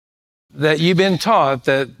that you've been taught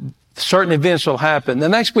that certain events will happen. The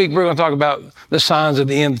next week, we're going to talk about the signs of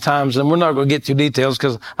the end times, and we're not going to get too details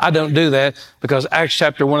because I don't do that, because Acts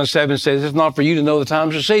chapter 1 and 7 says it's not for you to know the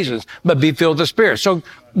times or seasons, but be filled with the Spirit. So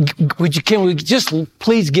can we just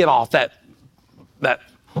please get off that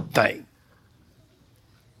thing?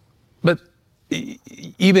 But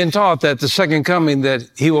you've been taught that the second coming, that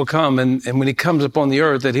he will come, and when he comes upon the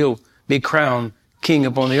earth, that he'll be crowned king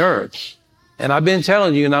upon the earth. And I've been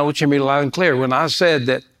telling you, and I want you to read loud and clear, when I said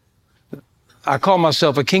that I call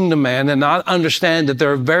myself a kingdom man, and I understand that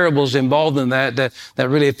there are variables involved in that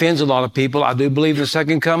really offends a lot of people. I do believe in the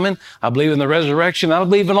second coming. I believe in the resurrection. I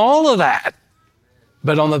believe in all of that.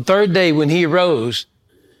 But on the third day when he rose,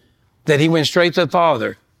 that he went straight to the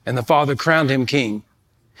Father, and the Father crowned him king.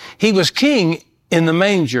 He was king in the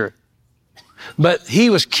manger, but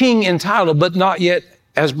he was king in title, but not yet,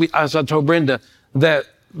 as I told Brenda, that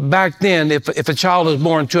back then, if a child was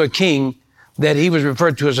born to a king, that he was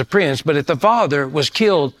referred to as a prince. But if the father was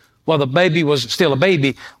killed while the baby was still a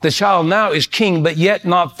baby, the child now is king, but yet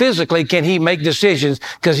not physically can he make decisions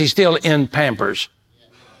because he's still in Pampers.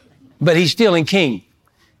 But he's still in king.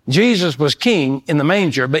 Jesus was king in the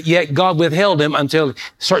manger, but yet God withheld him until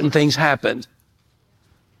certain things happened.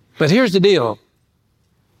 But here's the deal.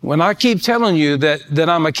 When I keep telling you that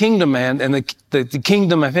I'm a kingdom man and the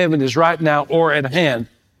kingdom of heaven is right now or at hand,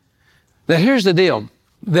 that here's the deal.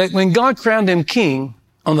 That when God crowned him king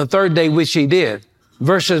on the third day, which he did,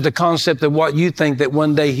 versus the concept of what you think that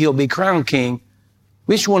one day he'll be crowned king,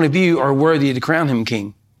 which one of you are worthy to crown him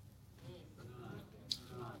king?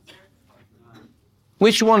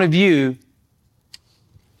 Which one of you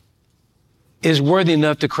is worthy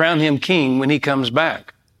enough to crown him king when he comes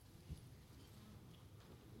back?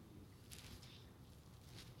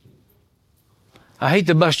 I hate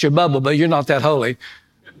to bust your bubble, but you're not that holy.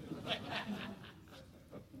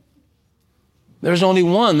 There's only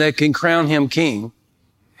one that can crown him king,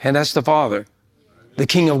 and that's the Father, the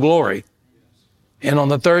King of glory. And on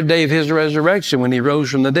the third day of his resurrection, when he rose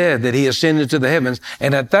from the dead, that he ascended to the heavens,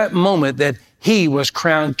 and at that moment that he was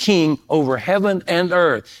crowned king over heaven and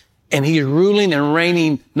earth. And he's ruling and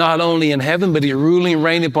reigning not only in heaven, but he's ruling and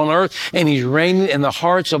reigning upon earth, and he's reigning in the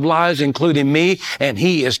hearts of lives, including me, and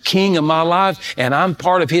he is king of my life, and I'm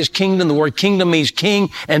part of his kingdom. The word kingdom means king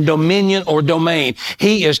and dominion or domain.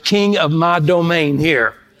 He is king of my domain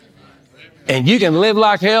here. And you can live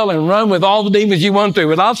like hell and run with all the demons you want to,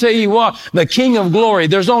 but I'll tell you what, the King of glory,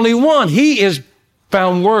 there's only one. He is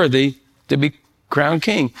found worthy to be crowned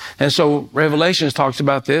king. And so Revelations talks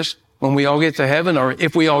about this. When we all get to heaven, or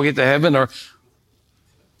if we all get to heaven,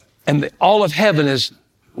 all of heaven is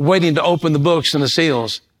waiting to open the books and the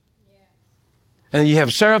seals. And you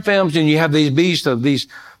have seraphims, and you have these beasts of these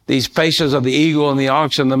faces of the eagle and the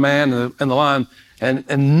ox and the man and the lion,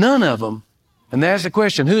 and none of them. And they ask the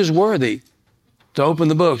question, who is worthy to open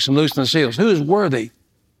the books and loosen the seals? Who is worthy?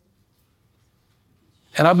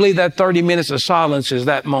 And I believe that 30 minutes of silence is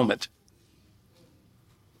that moment.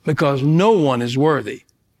 Because no one is worthy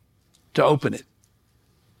to open it.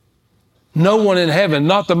 No one in heaven,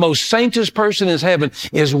 not the most saintest person in heaven,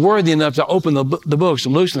 is worthy enough to open the books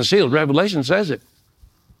and loosen the seals. Revelation says it.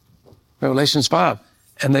 Revelations 5.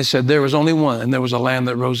 And they said there was only one, and there was a Lamb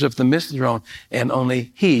that rose up from the midst of the throne, and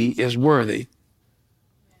only he is worthy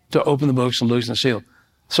to open the books and loosen the seal.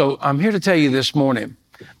 So I'm here to tell you this morning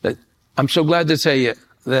that I'm so glad to tell you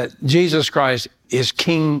that Jesus Christ is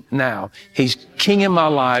king now. He's king in my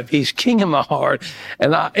life. He's king in my heart.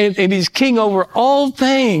 And he's king over all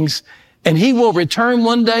things. And he will return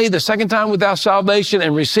one day, the second time without salvation,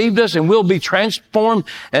 and receive us, and we'll be transformed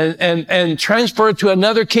and transferred to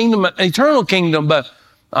another kingdom, an eternal kingdom. But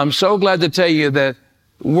I'm so glad to tell you that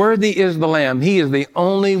worthy is the Lamb. He is the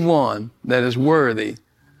only one that is worthy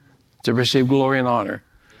to receive glory and honor.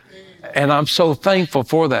 And I'm so thankful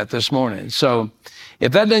for that this morning. So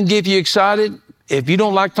if that doesn't get you excited, if you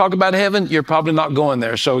don't like talking about heaven, you're probably not going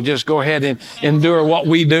there. So just go ahead and endure what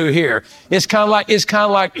we do here. It's kind of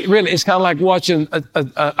like watching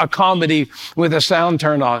a comedy with a sound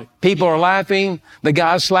turned on. People are laughing, the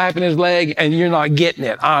guy's slapping his leg, and you're not getting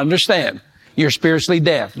it. I understand. You're spiritually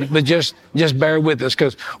deaf, but just bear with us,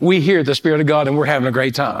 because we hear the Spirit of God and we're having a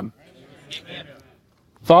great time.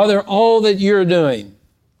 Father, all that you're doing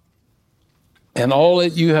and all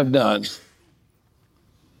that you have done,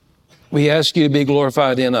 we ask you to be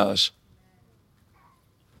glorified in us.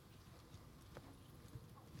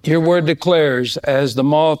 Your word declares, as the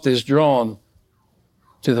moth is drawn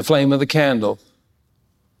to the flame of the candle,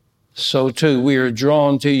 so too we are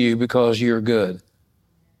drawn to you because you're good.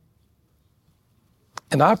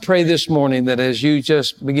 And I pray this morning that as you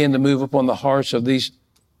just begin to move upon the hearts of these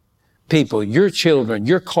people, your children,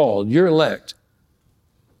 you're called, you're elect,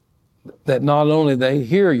 that not only they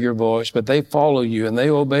hear your voice, but they follow you and they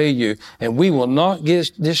obey you. And we will not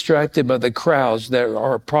get distracted by the crowds that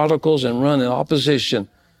are prodigals and run in opposition.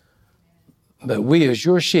 But we as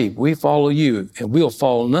your sheep, we follow you and we'll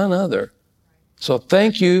follow none other. So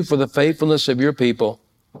thank you for the faithfulness of your people.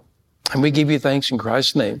 And we give you thanks in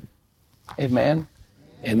Christ's name. Amen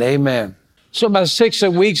and amen. So about 6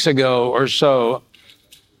 weeks ago or so,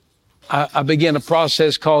 I began a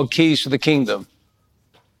process called Keys to the Kingdom.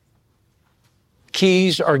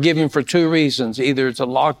 Keys are given for 2 reasons, either to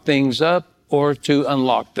lock things up or to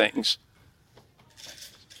unlock things.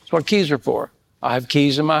 That's what keys are for. I have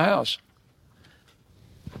keys in my house.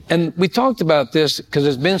 And we talked about this because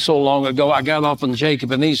it's been so long ago. I got off on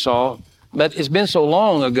Jacob and Esau, but it's been so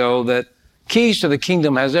long ago that keys to the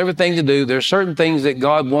kingdom has everything to do. There's certain things that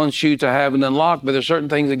God wants you to have and unlock, but there's certain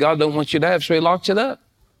things that God don't want you to have, so he locks it up.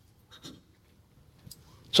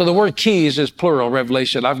 So the word keys is plural,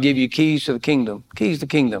 Revelation. I've given you keys to the kingdom. Keys to the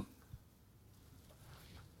kingdom.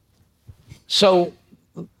 So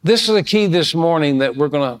this is a key this morning that we're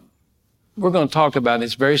going to talk about.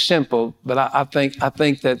 It's very simple, but I think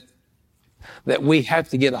that we have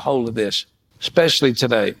to get a hold of this, especially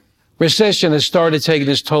today. Recession has started taking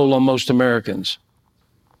its toll on most Americans.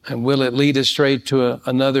 And will it lead us straight to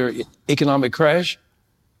another economic crash?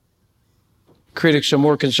 Critics are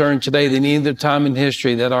more concerned today than any other time in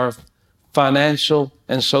history that our financial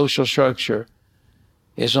and social structure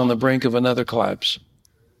is on the brink of another collapse.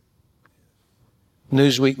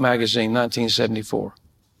 Newsweek magazine, 1974.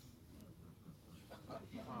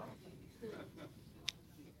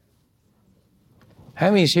 How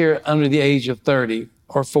many's here under the age of 30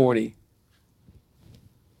 or 40?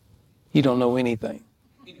 You don't know anything.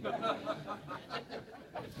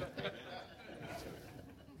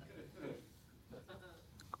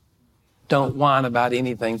 Don't whine about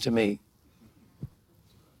anything to me.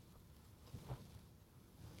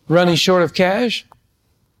 Running short of cash,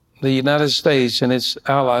 the United States and its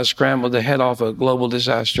allies scrambled to head off a global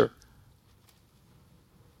disaster.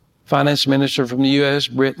 Finance minister from the U.S.,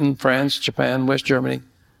 Britain, France, Japan, West Germany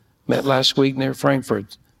met last week near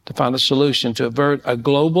Frankfurt to find a solution to avert a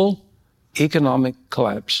global economic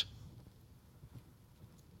collapse.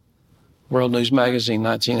 World News Magazine,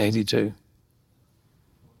 1982.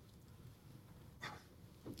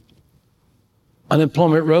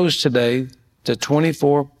 Unemployment rose today to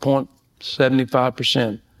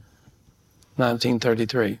 24.75%,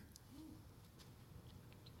 1933.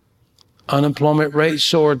 Unemployment rate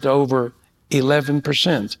soared to over 11%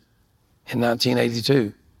 in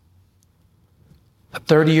 1982. A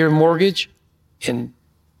 30-year mortgage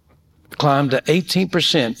climbed to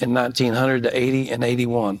 18% in 1900 to 80 and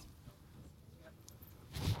 81.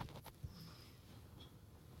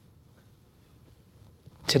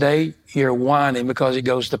 Today, you're whining because it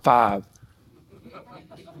goes to 5.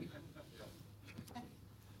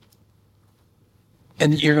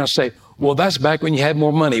 And you're going to say, well, that's back when you had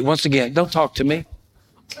more money. Once again, don't talk to me.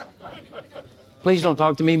 Please don't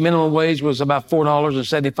talk to me. Minimum wage was about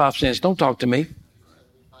 $4.75. Don't talk to me.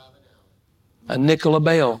 A nickel a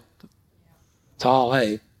bale. Tall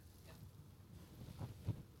hay.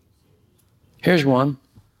 Here's one.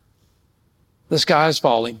 The sky is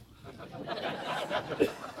falling.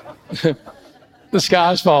 The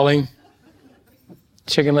sky is falling.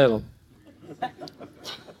 Chicken Little.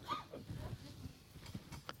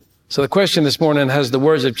 So the question this morning, has the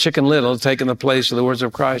words of Chicken Little taken the place of the words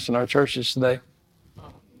of Christ in our churches today?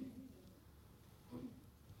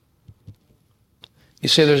 You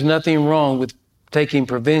see, there's nothing wrong with taking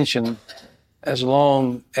prevention as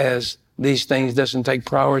long as these things doesn't take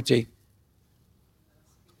priority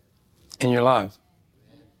in your life.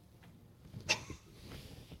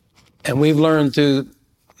 And we've learned through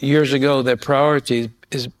years ago that priority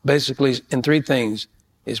is basically in 3 things.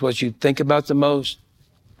 Is what you think about the most,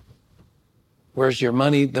 where's your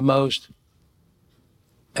money the most,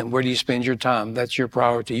 and where do you spend your time? That's your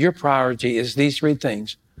priority. Your priority is these 3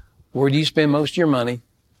 things. Where do you spend most of your money?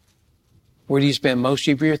 Where do you spend most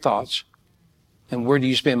of your thoughts? And where do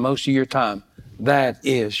you spend most of your time? That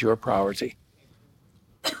is your priority.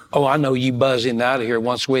 Oh, I know you buzzing out of here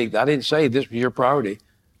once a week. I didn't say this was your priority.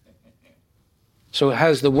 So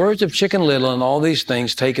has the words of Chicken Little and all these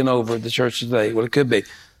things taken over the church today? Well, it could be.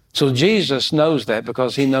 So Jesus knows that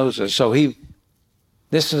because he knows us. So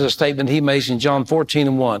this is a statement he makes in John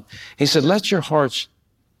 14:1. He said, let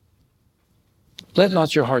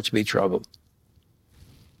not your hearts be troubled.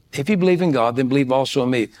 If you believe in God, then believe also in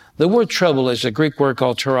me. The word trouble is a Greek word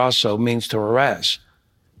called tarasso, means to harass,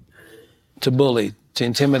 to bully, to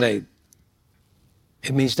intimidate.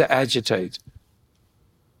 It means to agitate.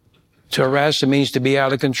 To harass, it means to be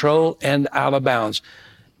out of control and out of bounds.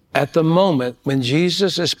 At the moment when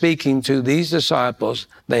Jesus is speaking to these disciples,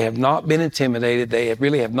 they have not been intimidated, they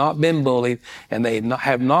really have not been bullied, and they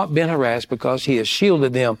have not been harassed because he has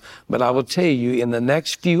shielded them. But I will tell you, in the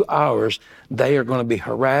next few hours, they are going to be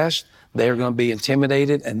harassed, they are going to be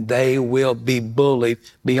intimidated, and they will be bullied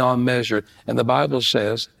beyond measure. And the Bible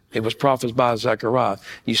says, it was prophesied by Zechariah,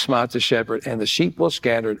 you smite the shepherd, and the sheep will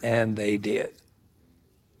scatter, and they did.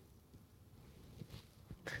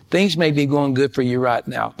 Things may be going good for you right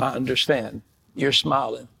now. I understand. You're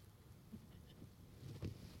smiling.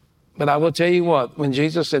 But I will tell you what, when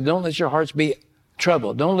Jesus said, don't let your hearts be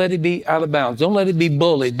troubled. Don't let it be out of bounds. Don't let it be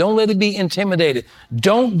bullied. Don't let it be intimidated.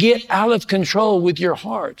 Don't get out of control with your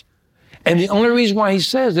heart. And the only reason why he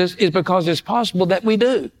says this is because it's possible that we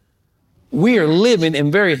do. We are living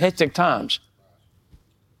in very hectic times.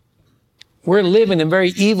 We're living in very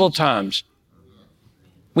evil times.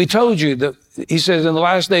 We told you that he says in the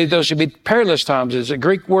last days there should be perilous times. It's a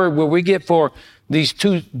Greek word where we get for these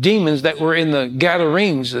two demons that were in the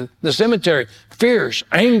Gadarenes, the cemetery. Fierce,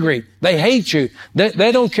 angry. They hate you.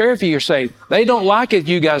 They don't care if you're saved. They don't like it if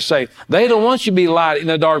you guys saved. They don't want you to be light in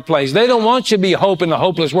a dark place. They don't want you to be hope in a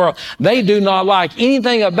hopeless world. They do not like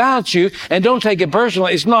anything about you, and don't take it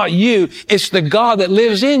personally. It's not you. It's the God that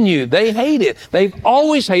lives in you. They hate it. They've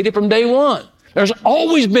always hated from day one. There's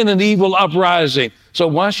always been an evil uprising. So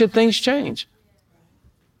why should things change?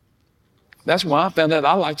 That's why I found out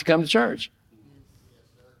I like to come to church.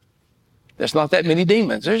 There's not that many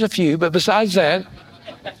demons. There's a few, but besides that.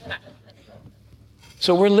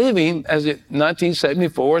 So we're living as in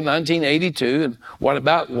 1974, 1982, and what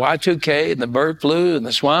about Y2K and the bird flu and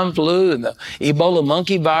the swine flu and the Ebola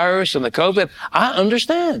monkey virus and the COVID? I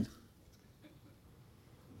understand.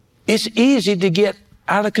 It's easy to get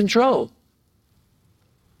out of control.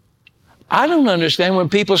 I don't understand when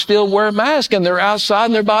people still wear masks and they're outside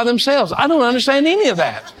and they're by themselves. I don't understand any of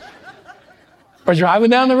that. Or driving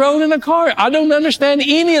down the road in a car. I don't understand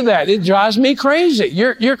any of that. It drives me crazy.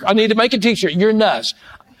 I need to make a t-shirt. You're nuts.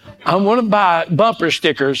 I want to buy bumper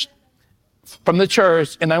stickers from the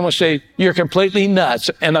church and I want to say, you're completely nuts.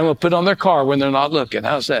 And I'm going to put on their car when they're not looking.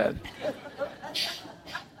 How's that?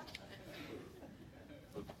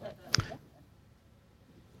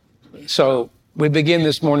 So, we begin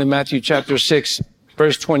this morning, Matthew chapter 6,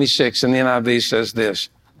 verse 26, and the NIV says this.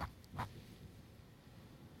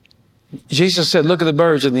 Jesus said, look at the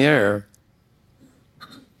birds in the air.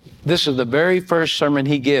 This is the very first sermon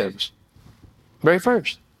he gives. Very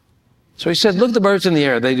first. So he said, look at the birds in the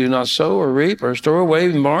air. They do not sow or reap or store away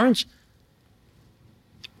in barns.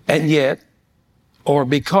 And yet, or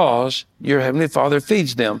because your heavenly Father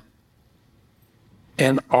feeds them.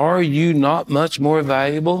 And are you not much more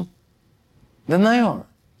valuable than they are?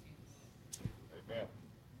 Amen.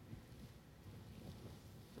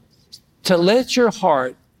 To let your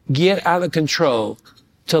heart get out of control,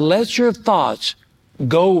 to let your thoughts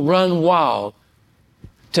go run wild,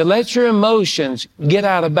 to let your emotions get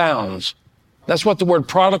out of bounds. That's what the word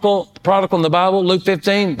prodigal in the Bible, Luke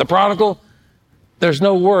 15, the prodigal, there's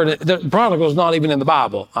no word. The prodigal is not even in the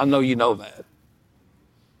Bible. I know you know that.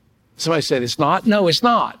 Somebody said it's not. No, it's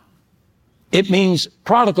not. It means,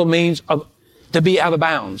 prodigal means to be out of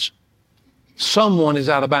bounds. Someone is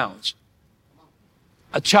out of bounds.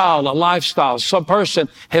 A child, a lifestyle, some person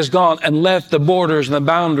has gone and left the borders and the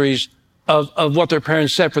boundaries of what their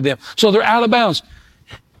parents set for them. So they're out of bounds.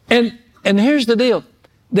 And here's the deal,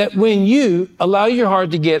 that when you allow your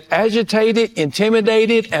heart to get agitated,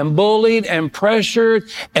 intimidated, and bullied, and pressured,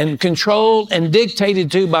 and controlled, and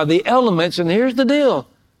dictated to by the elements, and here's the deal,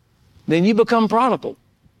 then you become prodigal.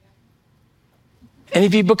 And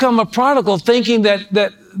if you become a prodigal thinking that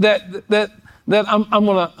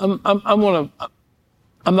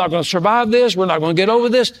I'm not going to survive this, we're not going to get over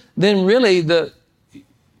this, then really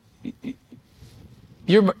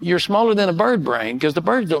you're smaller than a bird brain, because the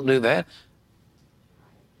birds don't do that.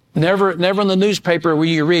 Never in the newspaper will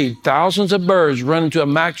you read thousands of birds run into a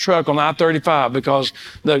Mack truck on I-35 because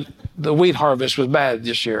the wheat harvest was bad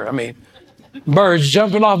this year. I mean, birds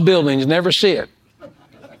jumping off buildings, never see it.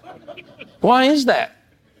 Why is that?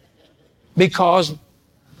 Because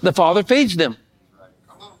the Father feeds them.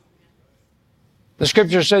 The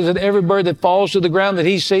scripture says that every bird that falls to the ground that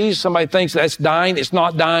he sees, somebody thinks that's dying. It's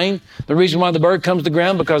not dying. The reason why the bird comes to the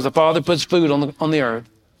ground, because the Father puts food on the earth.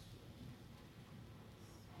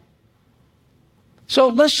 So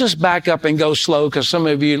let's just back up and go slow, because some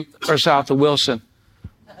of you are south of Wilson.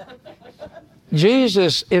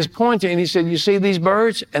 Jesus is pointing, and he said, you see these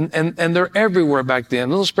birds? And they're everywhere back then.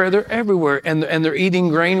 Little sparrow, they're everywhere. And they're eating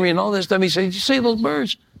granary and all this stuff. He said, you see those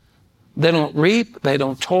birds? They don't reap. They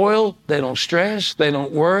don't toil. They don't stress. They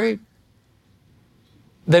don't worry.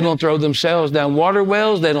 They don't throw themselves down water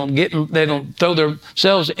wells. They don't throw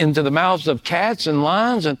themselves into the mouths of cats and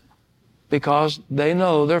lions, and because they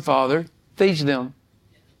know their Father feeds them.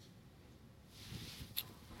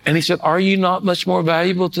 And he said, are you not much more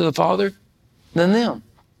valuable to the Father than them?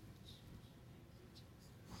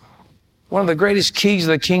 One of the greatest keys of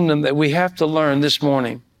the kingdom that we have to learn this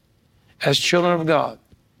morning as children of God,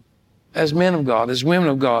 as men of God, as women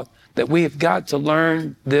of God, that we have got to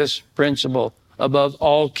learn this principle above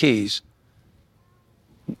all keys,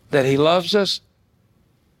 that he loves us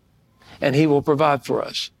and he will provide for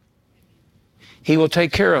us. He will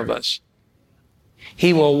take care of us.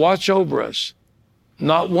 He will watch over us.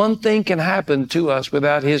 Not one thing can happen to us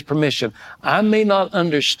without his permission. I may not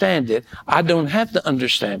understand it. I don't have to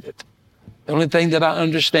understand it. The only thing that I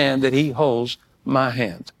understand that he holds my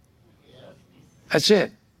hand. That's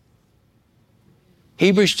it.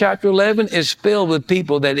 Hebrews chapter 11 is filled with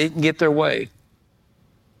people that didn't get their way.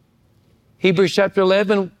 Hebrews chapter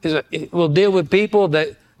 11 will deal with people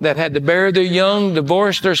that had to bury their young,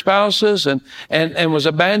 divorced their spouses, and was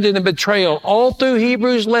abandoned in betrayal. All through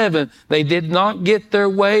Hebrews 11, they did not get their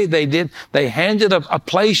way. They handed a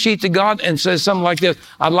play sheet to God and said something like this,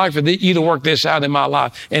 I'd like for you to work this out in my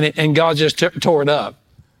life. And God just tore it up.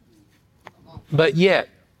 But yet,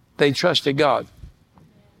 they trusted God.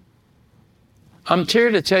 I'm here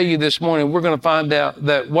to tell you this morning, we're going to find out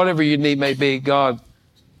that whatever your need may be, God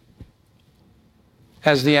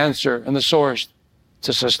has the answer and the source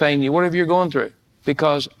to sustain you, whatever you're going through.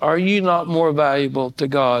 Because are you not more valuable to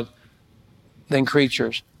God than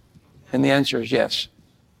creatures? And the answer is yes.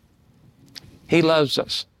 He loves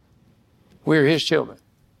us. We're his children.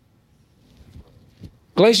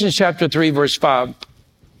 Galatians chapter 3, verse 5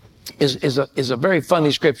 is a very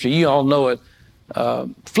funny scripture. You all know it.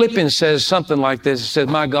 Philippians says something like this. It says,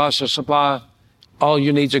 my God shall supply all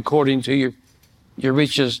your needs according to your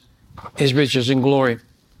riches, his riches in glory.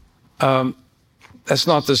 That's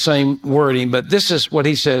not the same wording, but this is what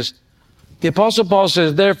he says. The Apostle Paul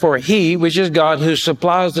says, therefore he, which is God, who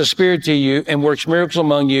supplies the Spirit to you and works miracles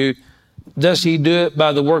among you, does he do it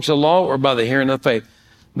by the works of law or by the hearing of faith?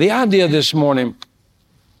 The idea this morning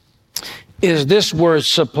is this word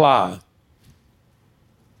supply.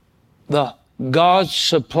 God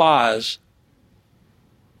supplies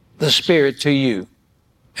the Spirit to you.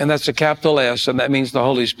 And that's a capital S, and that means the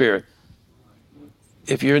Holy Spirit.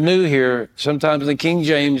 If you're new here, sometimes in the King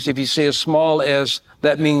James, if you see a small s,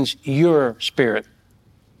 that means your spirit,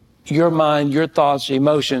 your mind, your thoughts,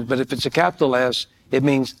 emotions. But if it's a capital S, it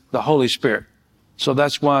means the Holy Spirit. So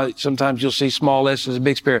that's why sometimes you'll see small s as a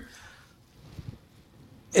big spirit.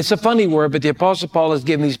 It's a funny word, but the Apostle Paul is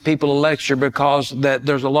giving these people a lecture because that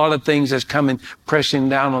there's a lot of things that's coming pressing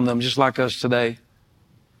down on them, just like us today.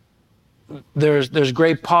 There's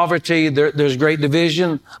great poverty. There's great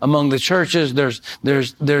division among the churches. There's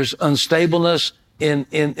unstableness in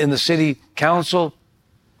the city council.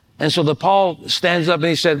 And so Paul stands up and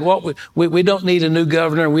he said, we don't need a new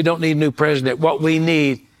governor. We don't need a new president. What we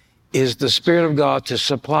need is the Spirit of God to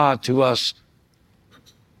supply to us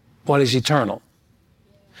what is eternal.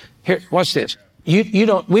 Here, watch this. You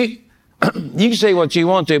can say what you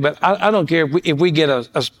want to, but I don't care if we get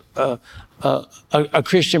a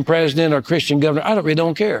Christian president or a Christian governor. I really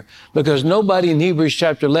don't care, because nobody in Hebrews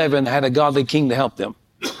chapter 11 had a godly king to help them.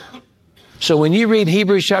 So when you read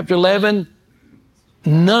Hebrews chapter 11,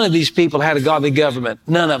 none of these people had a godly government.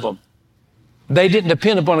 None of them. They didn't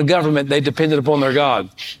depend upon a government. They depended upon their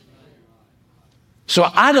God. So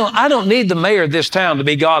I don't need the mayor of this town to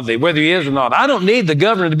be godly, whether he is or not. I don't need the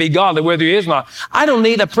governor to be godly, whether he is or not. I don't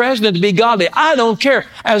need a president to be godly. I don't care.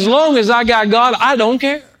 As long as I got God, I don't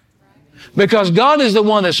care. Because God is the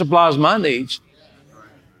one that supplies my needs.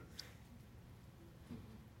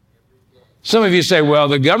 Some of you say, well,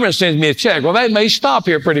 the government sends me a check. Well, that may stop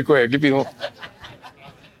here pretty quick if you don't.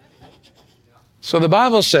 So the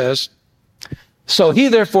Bible says, so he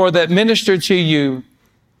therefore that ministered to you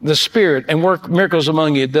the Spirit and work miracles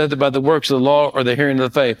among you, does it by the works of the law or the hearing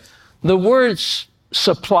of the faith. The words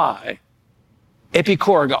supply,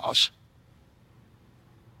 epikorgos.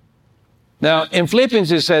 Now, in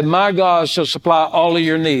Philippians it said, my God shall supply all of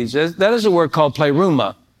your needs. That is a word called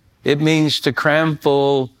pleroma. It means to cram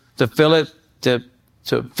full, to fill it, to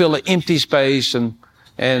fill an empty space and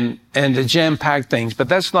to jam-pack things. But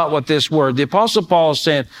that's not what this word. The Apostle Paul is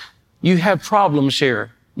saying, you have problems here.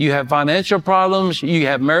 You have financial problems. You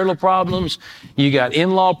have marital problems. You got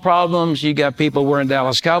in-law problems. You got people wearing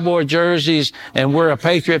Dallas Cowboy jerseys and we're a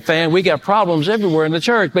Patriot fan. We got problems everywhere in the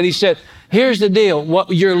church. But he said, here's the deal. What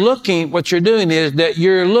you're doing is that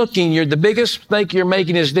the biggest mistake you're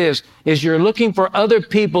making is this, is you're looking for other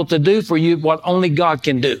people to do for you what only God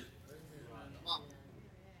can do.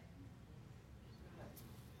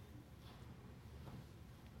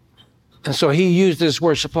 And so he used this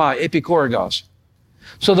word supply, epikorgos.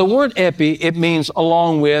 So the word epi, it means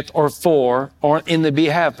along with or for or in the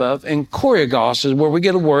behalf of. And korgos is where we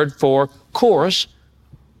get a word for chorus.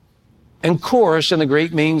 And chorus in the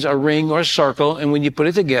Greek means a ring or a circle. And when you put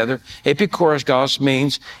it together, epikorgos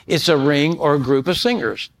means it's a ring or a group of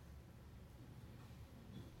singers.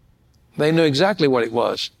 They knew exactly what it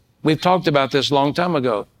was. We've talked about this a long time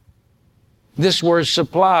ago. This word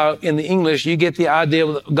supply in the English, you get the idea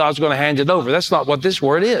that God's going to hand it over. That's not what this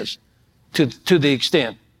word is to the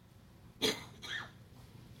extent.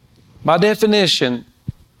 By definition,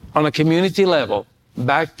 on a community level,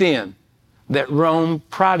 back then, that Rome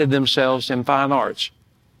prided themselves in fine arts.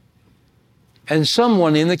 And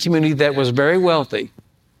someone in the community that was very wealthy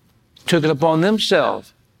took it upon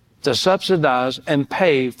themselves to subsidize and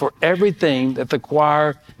pay for everything that the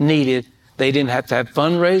choir needed. They didn't have to have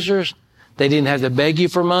fundraisers. They didn't have to beg you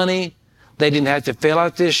for money. They didn't have to fill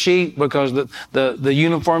out this sheet because the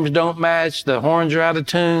uniforms don't match. The horns are out of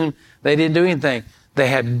tune. They didn't do anything. They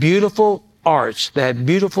had beautiful arts. They had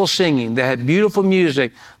beautiful singing. They had beautiful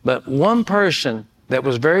music. But one person that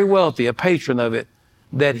was very wealthy, a patron of it,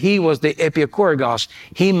 that he was the epikorgos.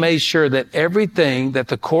 He made sure that everything that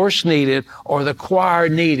the chorus needed or the choir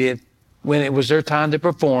needed when it was their time to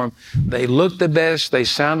perform, they looked the best, they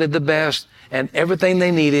sounded the best, and everything they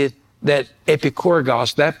needed, that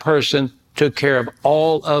epikorgos, that person took care of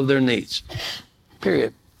all of their needs.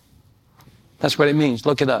 Period. That's what it means.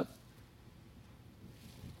 Look it up.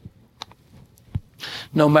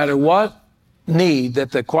 No matter what need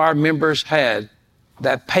that the choir members had,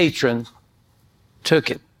 that patron took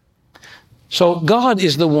it. So God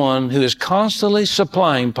is the one who is constantly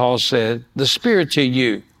supplying, Paul said, the Spirit to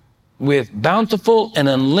you with bountiful and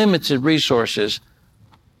unlimited resources,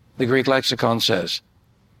 the Greek lexicon says.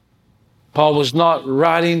 Paul was not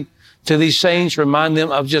writing to these saints, remind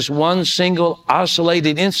them of just one single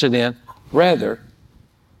isolated incident. Rather,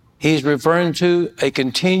 he's referring to a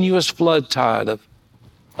continuous flood tide of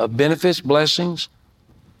benefits, blessings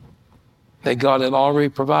that God had already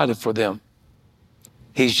provided for them.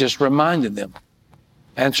 He's just reminded them.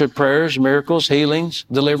 Answered prayers, miracles, healings,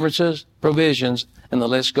 deliverances, provisions, and the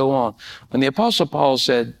list go on. When the Apostle Paul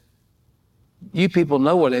said, you people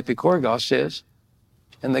know what epikorgos is,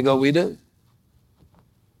 and they go, we do.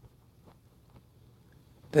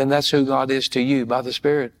 Then that's who God is to you by the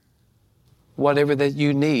Spirit. Whatever that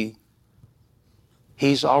you need,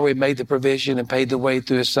 He's already made the provision and paid the way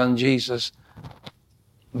through His Son Jesus.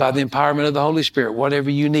 By the empowerment of the Holy Spirit,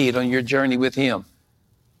 whatever you need on your journey with Him,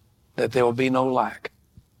 that there will be no lack.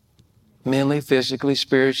 Mentally, physically,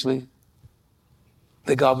 spiritually,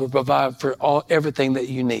 that God will provide for everything that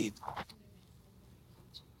you need.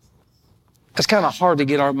 It's kind of hard to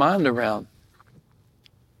get our mind around.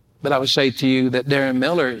 But I would say to you that Darren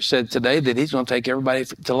Miller said today that he's going to take everybody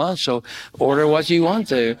to lunch, so order what you want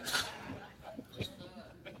to.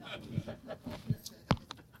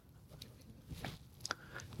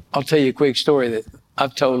 I'll tell you a quick story that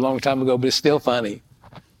I've told a long time ago, but it's still funny.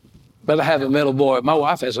 But I have a middle boy. My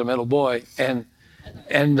wife has a middle boy. And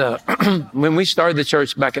when we started the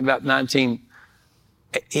church back in about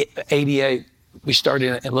 1988, we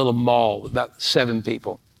started in a little mall with about 7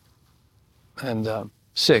 people. And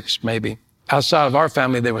 6, maybe. Outside of our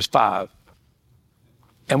family, there was 5.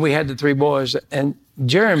 And we had the 3 boys. And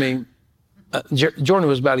Jeremy, Jordan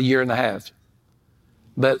was about 1.5 years.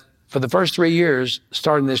 But for the first 3 years,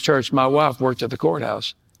 starting this church, my wife worked at the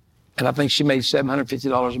courthouse. And I think she made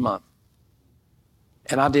 $750 a month.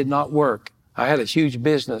 And I did not work. I had a huge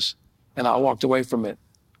business, and I walked away from it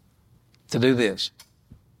to do this.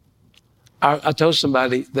 I told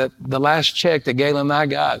somebody that the last check that Galen and I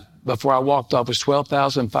got before I walked off was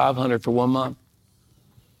 $12,500 for 1 month.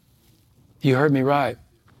 You heard me right.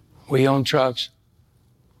 We own trucks.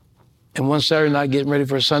 And one Saturday night, getting ready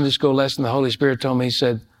for a Sunday school lesson, the Holy Spirit told me, He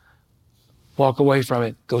said, walk away from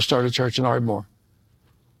it. Go start a church in Ardmore.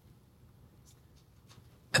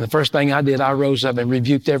 And the first thing I did, I rose up and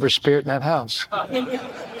rebuked every spirit in that house.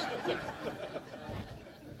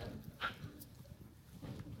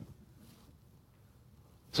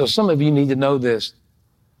 So some of you need to know this.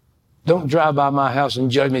 Don't drive by my house and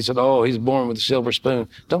judge me and say, oh, he's born with a silver spoon.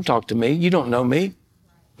 Don't talk to me. You don't know me.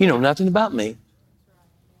 You know nothing about me.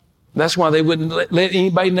 That's why they wouldn't let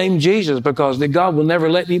anybody name Jesus, because God will never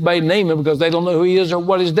let anybody name him because they don't know who he is or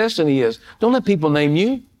what his destiny is. Don't let people name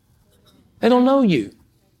you. They don't know you.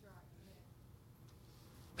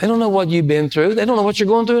 They don't know what you've been through. They don't know what you're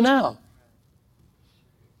going through now.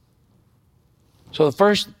 So the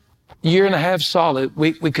first year and a half solid,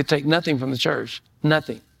 we could take nothing from the church.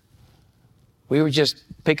 Nothing. We were just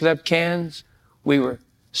picking up cans. We were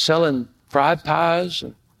selling fried pies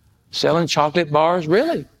and selling chocolate bars.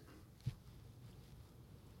 Really.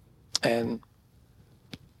 And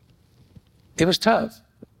it was tough.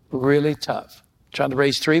 Really tough. Trying to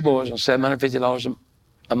raise 3 boys on $750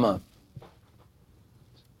 a month.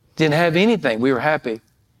 Didn't have anything. We were happy.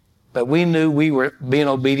 But we knew we were being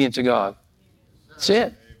obedient to God. That's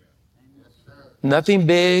it. Nothing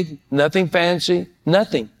big, nothing fancy,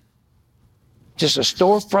 nothing. Just a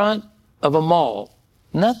storefront of a mall.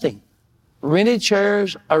 Nothing. Rented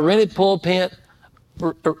chairs, a rented pulpit.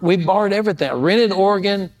 We borrowed everything. A rented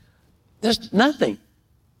organ. Just nothing.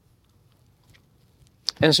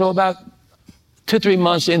 And so about 2-3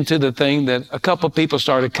 months into the thing, that a couple of people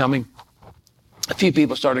started coming. A few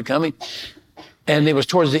people started coming. And it was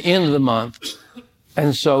towards the end of the month.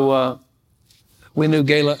 And so we knew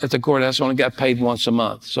Gayla at the courthouse only got paid once a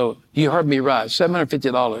month. So you heard me right,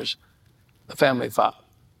 $750, a family of 5.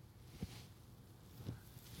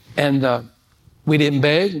 And we didn't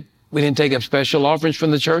beg. We didn't take up special offerings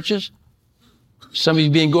from the churches. Some of you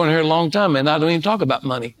have been going here a long time, and I don't even talk about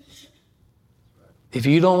money. If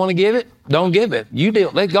you don't want to give it, don't give it. You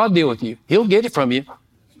deal. Let God deal with you. He'll get it from you.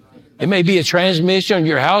 It may be a transmission,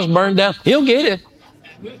 your house burned down. He'll get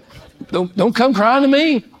it. Don't come crying to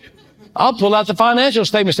me. I'll pull out the financial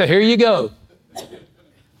statement and say, here you go.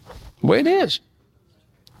 The way it is.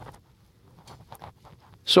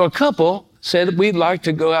 So a couple said, we'd like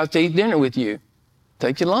to go out to eat dinner with you.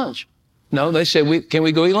 Take you lunch. No, they said, can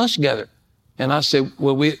we go eat lunch together? And I said,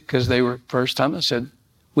 well, because they were first time, I said,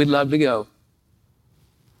 we'd love to go.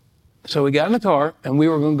 So we got in the car and we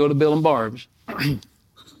were going to go to Bill and Barb's.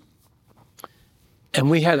 And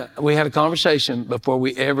we had a conversation before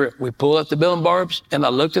we pulled up to Bill and Barb's, and I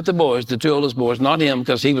looked at the boys, the 2 oldest boys, not him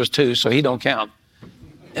because he was 2, so he don't count.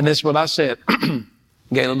 And this is what I said.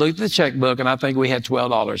 Gayla looked at the checkbook, and I think we had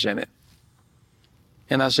 $12 in it.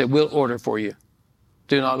 And I said, we'll order for you.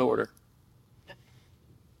 Do not order.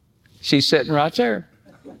 She's sitting right there.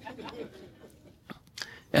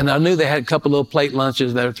 And I knew they had a couple little plate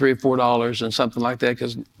lunches that are $3 or $4 and something like that,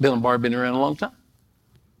 because Bill and Barb had been around a long time.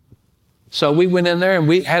 So we went in there and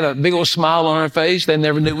we had a big old smile on our face. They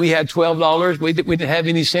never knew we had $12. We didn't have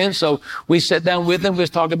any cents. So we sat down with them. We was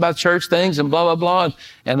talking about church things and blah, blah, blah.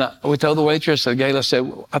 And we told the waitress, Gayla said,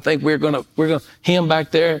 I think we're going to, him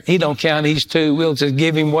back there, he don't count. He's 2. We'll just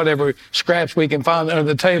give him whatever scraps we can find under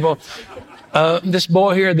the table. This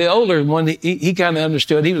boy here, the older one, he kind of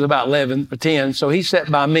understood. He was about 11 or 10. So he sat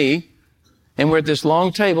by me and we're at this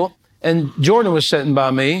long table, and Jordan was sitting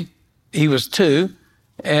by me. He was 2.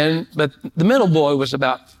 But the middle boy was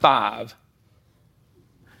about 5.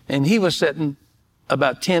 And he was sitting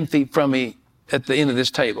about 10 feet from me at the end of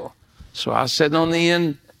this table. So I was sitting on the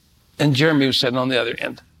end, and Jeremy was sitting on the other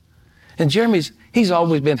end. And he's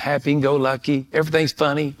always been happy and go lucky. Everything's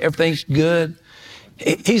funny. Everything's good.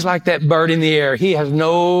 He's like that bird in the air. He has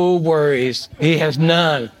no worries. He has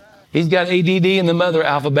none. He's got ADD and the other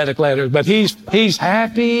alphabetic letters, but he's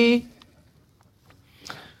happy.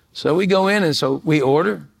 So we go in, and so we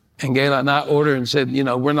order, and Gayla and I ordered and said,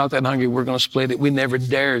 we're not that hungry. We're going to split it. We never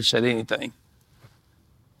dared said anything.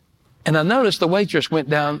 And I noticed the waitress went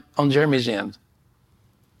down on Jeremy's end,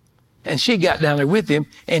 and she got down there with him,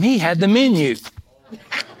 and he had the menu.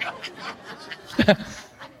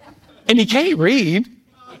 And he can't read.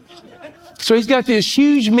 So he's got this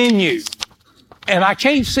huge menu, and I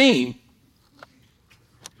can't see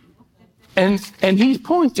him. And he's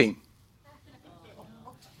pointing.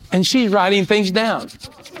 And she's writing things down.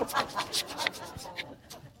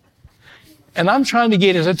 And I'm trying to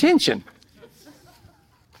get his attention.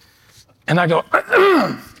 And I go,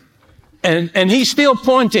 and he's still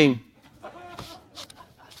pointing.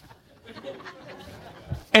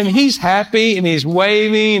 And he's happy and he's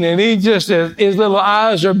waving and he just, his little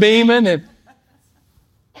eyes are beaming.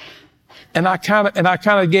 And I kind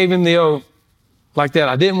of gave him the old like that.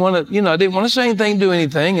 I didn't want to say anything, do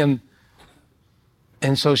anything.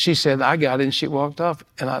 And so she said, I got it. And she walked off.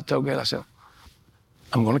 And I told Gail, I said,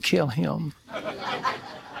 I'm going to kill him.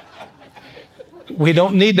 We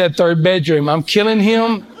don't need that 3rd bedroom. I'm killing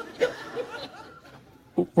him.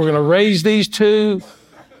 We're going to raise these 2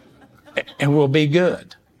 and we'll be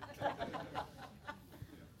good.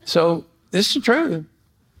 So this is true.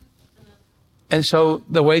 And so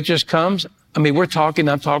the waitress comes. I mean, we're talking.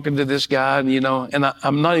 I'm talking to this guy, and and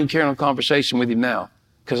I'm not even carrying on a conversation with him now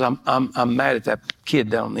because I'm mad at that kid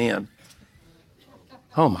down the end.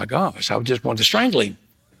 Oh my gosh, I just wanted to strangle him.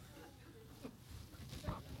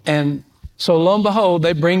 And so lo and behold,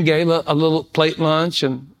 they bring Gayla a little plate lunch,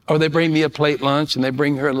 or they bring me a plate lunch, and they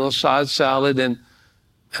bring her a little side salad, and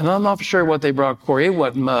I'm not sure what they brought Corey. It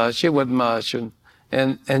wasn't much.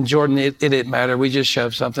 And Jordan, it didn't matter. We just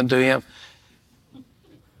shoved something to him.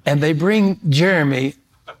 And they bring Jeremy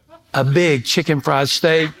a big chicken fried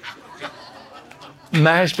steak,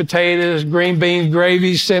 mashed potatoes, green beans,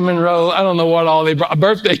 gravy, cinnamon roll. I don't know what all they brought. A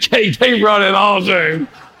birthday cake, they brought it all to him.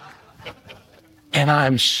 And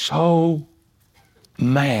I'm so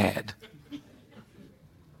mad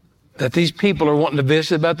that these people are wanting to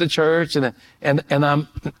visit about the church, and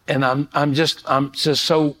I'm just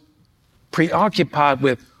so preoccupied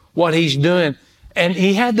with what he's doing. And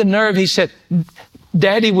he had the nerve. He said,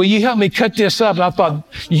 "Daddy, will you help me cut this up?" And I thought,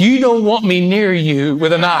 you don't want me near you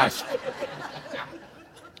with a knife.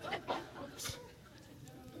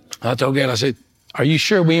 I told Gail, I said, "Are you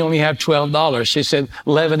sure we only have $12?" She said,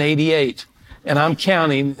 $11.88. And I'm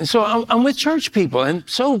counting. And so I'm with church people. And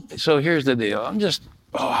so here's the deal. I'm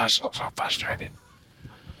so frustrated.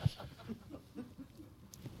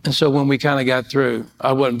 And so when we kind of got through,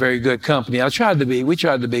 I wasn't very good company. I tried to be. We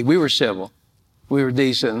tried to be. We were civil. We were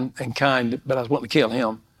decent and kind, but I was wanting to kill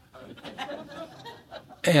him.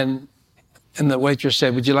 And the waitress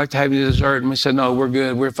said, "Would you like to have your dessert?" And we said, "No, we're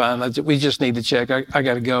good. We're fine. We just need to check. I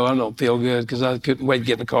got to go. I don't feel good," because I couldn't wait to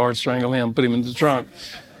get in the car and strangle him, put him in the trunk.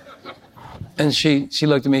 And she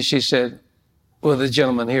looked at me. She said, "Well, the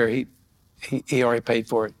gentleman here, he already paid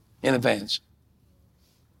for it in advance."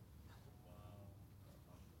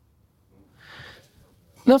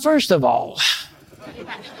 Now, first of all,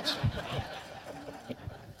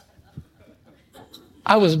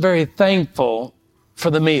 I was very thankful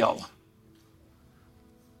for the meal.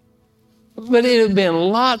 But it would have been a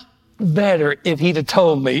lot better if he'd have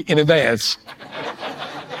told me in advance.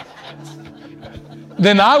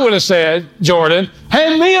 Then I would have said, "Jordan,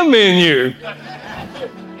 hand me a menu."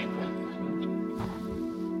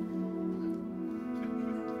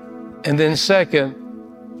 And then second,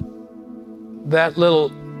 that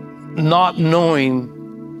little not knowing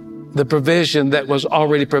the provision that was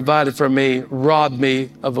already provided for me robbed me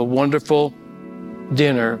of a wonderful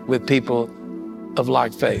dinner with people of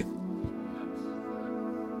like faith.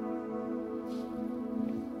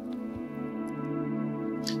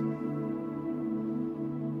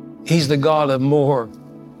 He's the God of more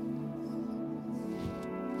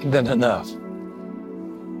than enough.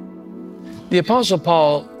 The Apostle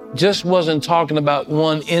Paul just wasn't talking about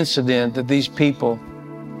one incident that these people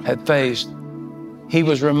had faced. He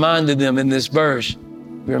was reminding them in this verse.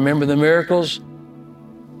 You remember the miracles?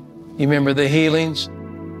 You remember the healings?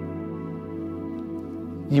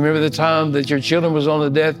 You remember the time that your children was on the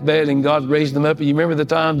deathbed and God raised them up? You remember the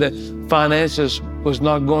time that finances was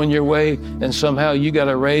not going your way and somehow you got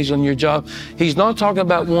a raise on your job? He's not talking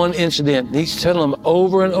about one incident. He's telling them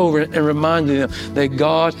over and over and reminding them that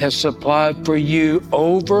God has supplied for you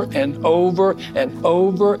over and over and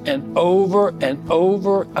over and over and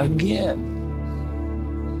over again.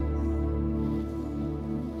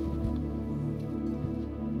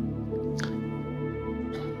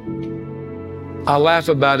 I laugh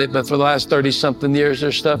about it, but for the last 30-something years,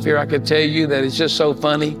 there's stuff here I could tell you that is just so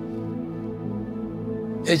funny.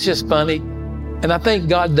 It's just funny. And I think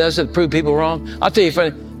God does it to prove people wrong. I'll tell you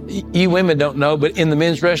funny, you women don't know, but in the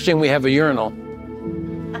men's restroom, we have a urinal.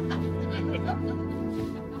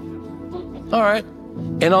 All right.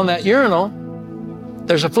 And on that urinal,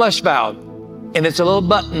 there's a flush valve, and it's a little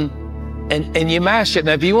button. And you mash it.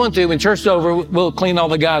 Now, if you want to, when church's over, we'll clean all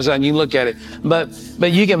the guys out and you look at it. But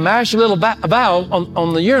you can mash a little valve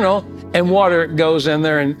on the urinal, and water goes in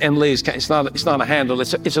there and leaves. It's not a handle.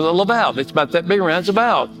 It's a little valve. It's about that big around. It's a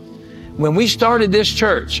valve. When we started this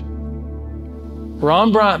church,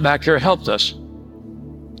 Ron Bryant back here helped us.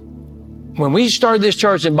 When we started this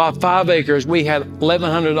church and bought 5 acres, we had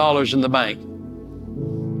 $1,100 in the bank.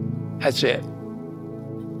 That's it.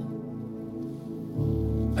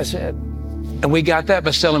 That's it. And we got that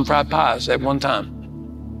by selling fried pies at one time.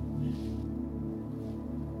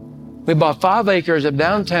 We bought 5 acres of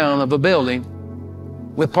downtown of a building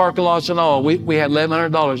with parking lots and all. We had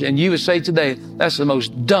 $1,100. And you would say today, that's the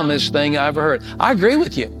most dumbest thing I ever heard. I agree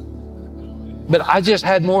with you. But I just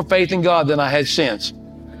had more faith in God than I had sense.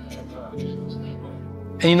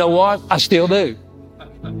 And you know what? I still do.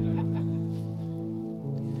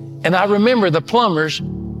 And I remember the plumbers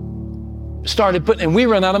started putting, and we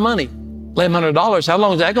ran out of money. $1,100. How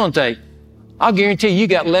long is that going to take? I'll guarantee you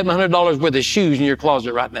got $1,100 worth of shoes in your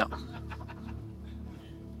closet right now.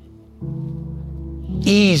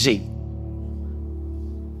 Easy.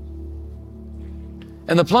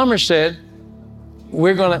 And the plumber said,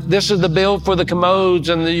 this is the bill for the commodes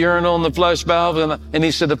and the urinal and the flush valve. And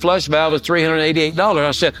he said, the flush valve is $388.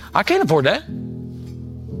 I said, I can't afford that.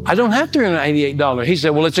 I don't have $388. He said,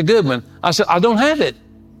 well, it's a good one. I said, I don't have it.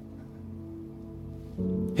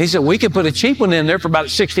 He said, we could put a cheap one in there for about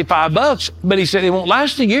 $65, but he said, it won't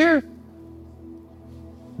last a year.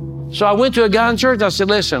 So I went to a guy in church. I said,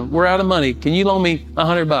 listen, we're out of money. Can you loan me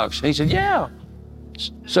 $100? He said, yeah.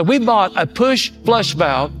 So we bought a push flush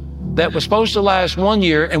valve that was supposed to last 1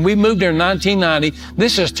 year, and we moved there in 1990.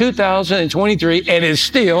 This is 2023, and it's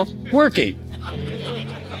still working.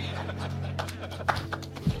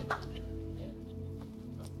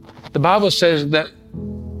 The Bible says that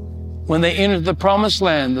when they entered the promised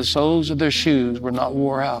land, the soles of their shoes were not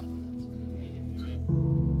wore out.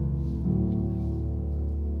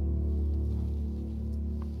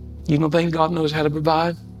 You don't think God knows how to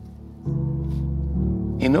provide?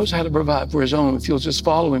 He knows how to provide for his own if you'll just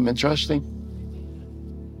follow him and trust him.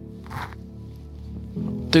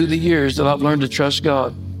 Through the years that I've learned to trust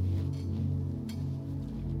God,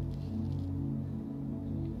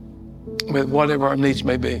 with whatever our needs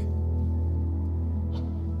may be.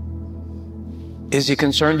 Is he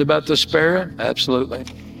concerned about the sparrow? Absolutely.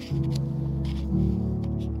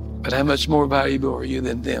 But how much more valuable are you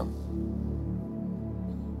than them?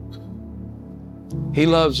 He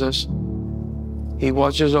loves us. He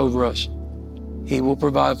watches over us. He will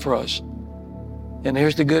provide for us. And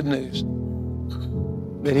here's the good news.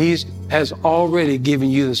 That he has already given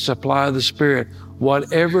you the supply of the Spirit.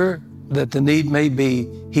 Whatever that the need may be,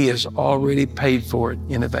 he has already paid for it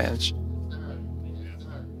in advance.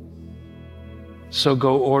 So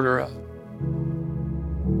go order up.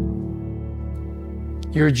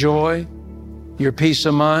 Your joy, your peace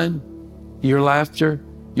of mind, your laughter,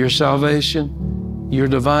 your salvation, your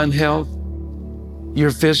divine health,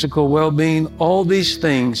 your physical well-being, all these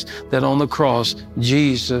things that on the cross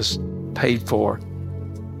Jesus paid for.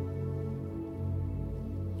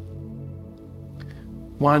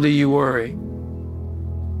 Why do you worry?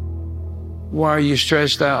 Why are you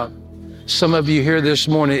stressed out? Some of you here this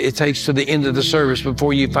morning, it takes to the end of the service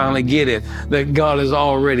before you finally get it, that God has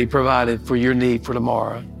already provided for your need for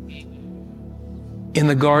tomorrow. In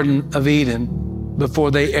the Garden of Eden,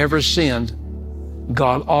 before they ever sinned,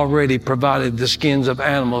 God already provided the skins of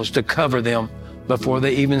animals to cover them before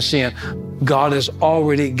they even sinned. God has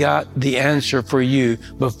already got the answer for you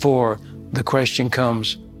before the question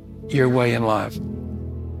comes your way in life.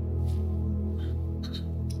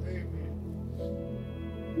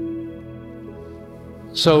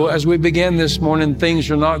 So as we begin this morning,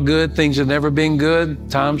 things are not good. Things have never been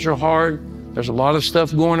good. Times are hard. There's a lot of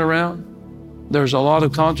stuff going around. There's a lot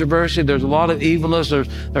of controversy. There's a lot of evilness.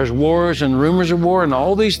 There's wars and rumors of war and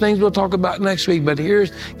all these things we'll talk about next week. But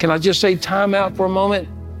can I just say time out for a moment?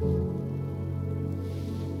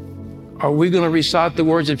 Are we going to recite the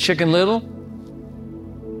words of Chicken Little?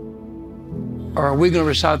 Or are we going to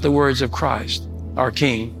recite the words of Christ, our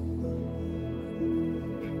King?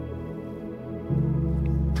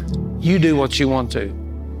 You do what you want to.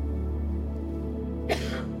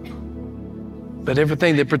 But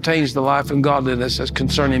everything that pertains to life and godliness that's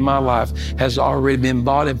concerning my life has already been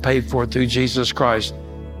bought and paid for through Jesus Christ.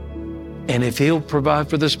 And if he'll provide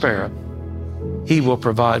for the sparrow, he will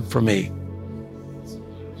provide for me.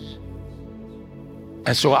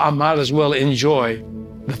 And so I might as well enjoy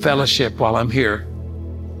the fellowship while I'm here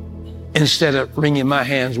instead of wringing my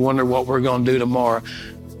hands, wondering what we're going to do tomorrow.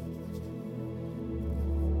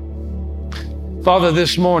 Father,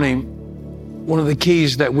 this morning, one of the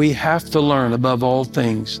keys that we have to learn above all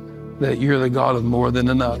things, that you're the God of more than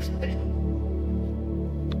enough.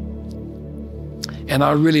 And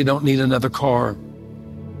I really don't need another car.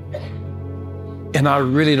 And I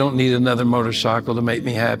really don't need another motorcycle to make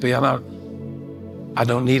me happy. I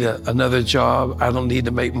don't need another job. I don't need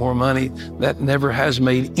to make more money. That never has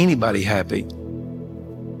made anybody happy.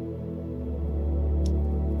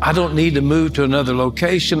 I don't need to move to another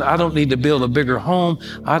location. I don't need to build a bigger home.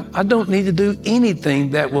 I don't need to do anything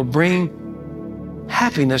that will bring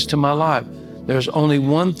happiness to my life. There's only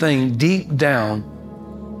one thing deep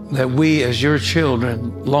down that we as your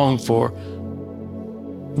children long for.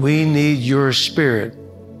 We need your Spirit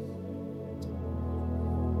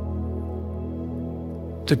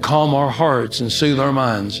to calm our hearts and soothe our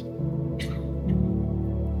minds.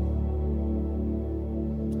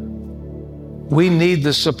 We need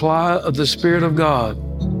the supply of the Spirit of God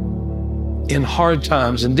in hard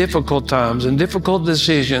times and difficult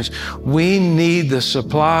decisions, we need the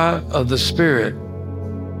supply of the Spirit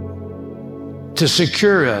to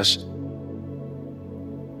secure us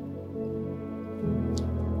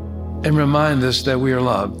and remind us that we are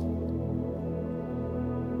loved.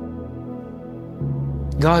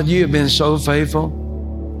 God, you have been so faithful.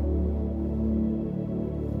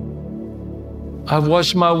 I've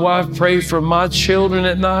watched my wife pray for my children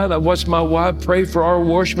at night. I've watched my wife pray for our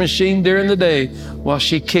washing machine during the day while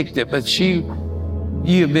she kicked it. But you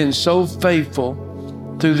have been so faithful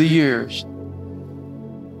through the years.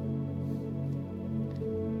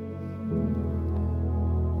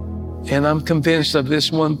 And I'm convinced of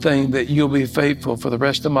this one thing, that you'll be faithful for the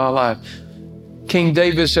rest of my life. King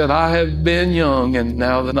David said, I have been young and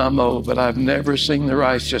now that I'm old, but I've never seen the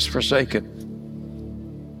righteous forsaken.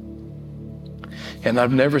 And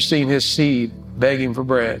I've never seen his seed begging for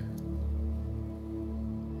bread.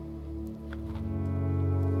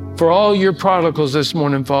 For all your prodigals this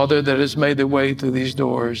morning, Father, that has made their way through these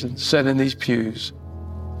doors and sat in these pews,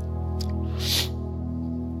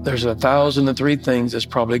 there's 1,003 things that's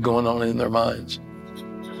probably going on in their minds.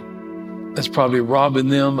 That's probably robbing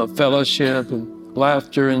them of fellowship and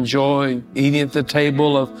laughter and joy, eating at the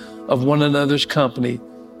table of one another's company.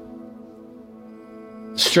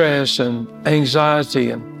 Stress and anxiety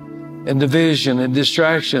and division and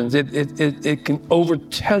distractions. It can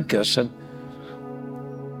overtake us.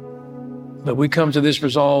 But we come to this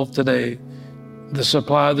resolve today. The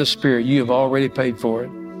supply of the Spirit, you have already paid for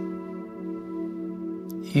it.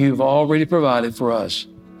 You've already provided for us.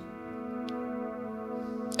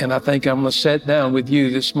 And I think I'm going to sit down with you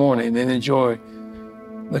this morning and enjoy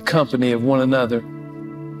the company of one another,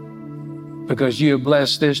 because you have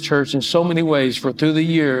blessed this church in so many ways. For through the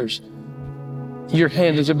years, your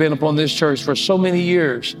hand has been upon this church for so many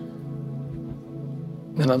years.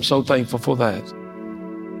 And I'm so thankful for that.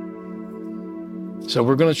 So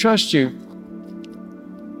we're going to trust you.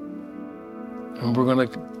 And we're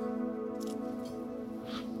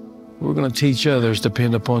going to teach others to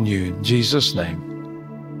depend upon you. In Jesus' name.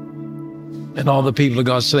 And all the people of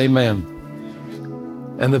God said amen.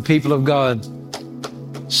 And the people of God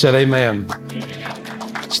said amen.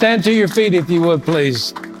 Stand to your feet if you would,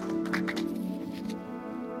 please.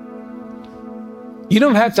 You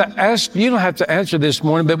don't have to answer this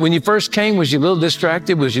morning, but when you first came, was you a little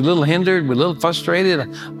distracted? Was you a little hindered? Were you a little frustrated?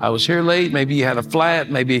 I was here late. Maybe you had a flat.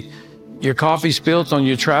 Maybe your coffee spilled on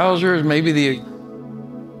your trousers. Maybe you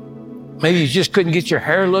just couldn't get your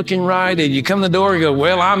hair looking right, and you come to the door and go,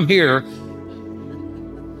 well, I'm here.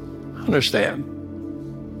 I understand.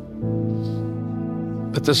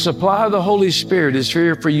 But the supply of the Holy Spirit is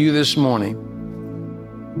here for you this morning.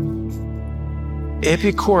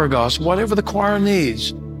 Epikorgos, whatever the choir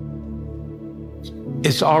needs,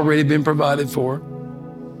 it's already been provided for.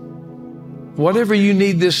 Whatever you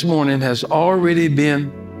need this morning has already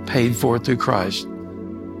been paid for through Christ.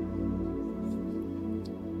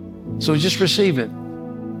 So just receive it.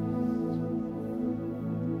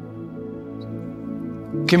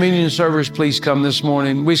 Communion servers, please come this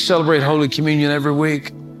morning. We celebrate Holy Communion every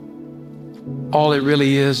week. All it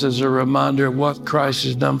really is a reminder of what Christ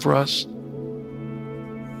has done for us.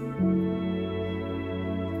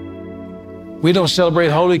 We don't celebrate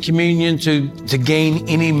Holy Communion to gain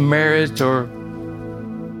any merit or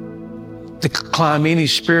to climb any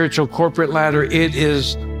spiritual corporate ladder. It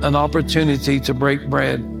is an opportunity to break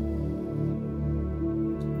bread.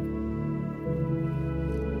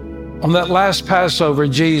 On that last Passover,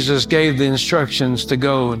 Jesus gave the instructions to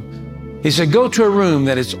go. And he said, go to a room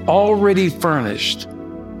that is already furnished.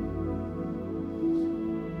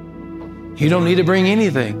 You don't need to bring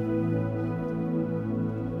anything.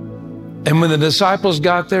 And when the disciples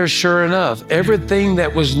got there, sure enough, everything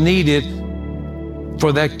that was needed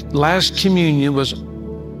for that last communion was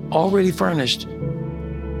already furnished.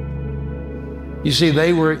 You see,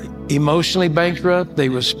 they were emotionally bankrupt. They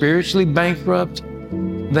were spiritually bankrupt.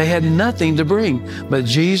 They had nothing to bring, but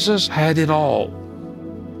Jesus had it all.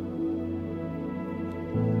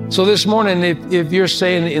 So this morning, if you're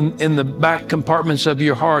saying in the back compartments of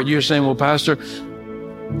your heart, you're saying, well, Pastor,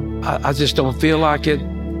 I just don't feel like it.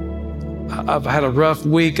 I've had a rough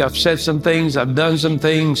week. I've said some things. I've done some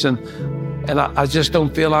things, and I just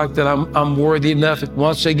don't feel like that I'm worthy enough.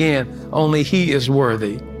 Once again, only He is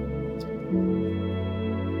worthy.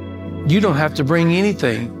 You don't have to bring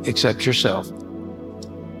anything except yourself.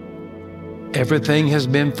 Everything has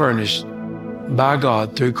been furnished by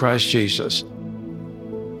God through Christ Jesus.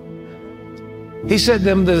 He said to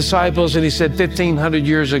them, the disciples, and he said 1,500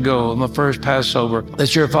 years ago on the first Passover,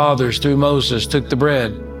 that your fathers through Moses took the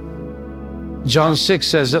bread John 6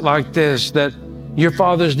 says it like this, that your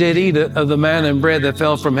fathers did eat of the manna and bread that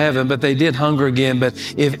fell from heaven, but they did hunger again. But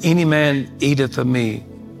if any man eateth of me,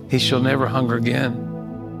 he shall never hunger again.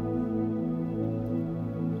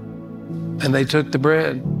 And they took the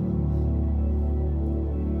bread.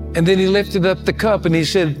 And then he lifted up the cup and he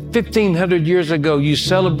said, 1,500 years ago, you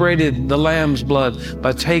celebrated the Lamb's blood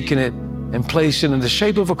by taking it and placing it in the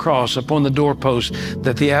shape of a cross upon the doorpost,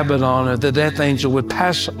 that the Abaddon, or the death angel, would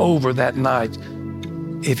pass over that night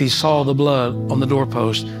if he saw the blood on the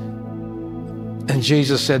doorpost. And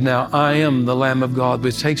Jesus said, now I am the Lamb of God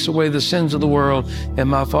which takes away the sins of the world, and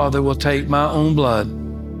my Father will take my own blood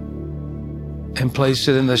and place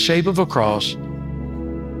it in the shape of a cross,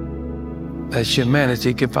 that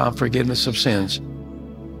humanity can find forgiveness of sins.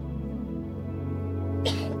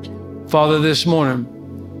 Father, this morning,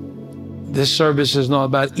 this service is not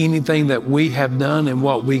about anything that we have done and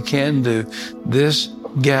what we can do. This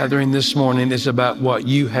gathering this morning is about what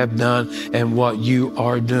you have done and what you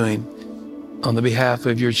are doing on the behalf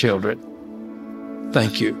of your children.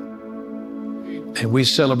 Thank you. And we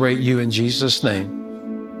celebrate you in Jesus' name.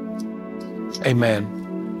 Amen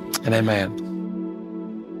and amen.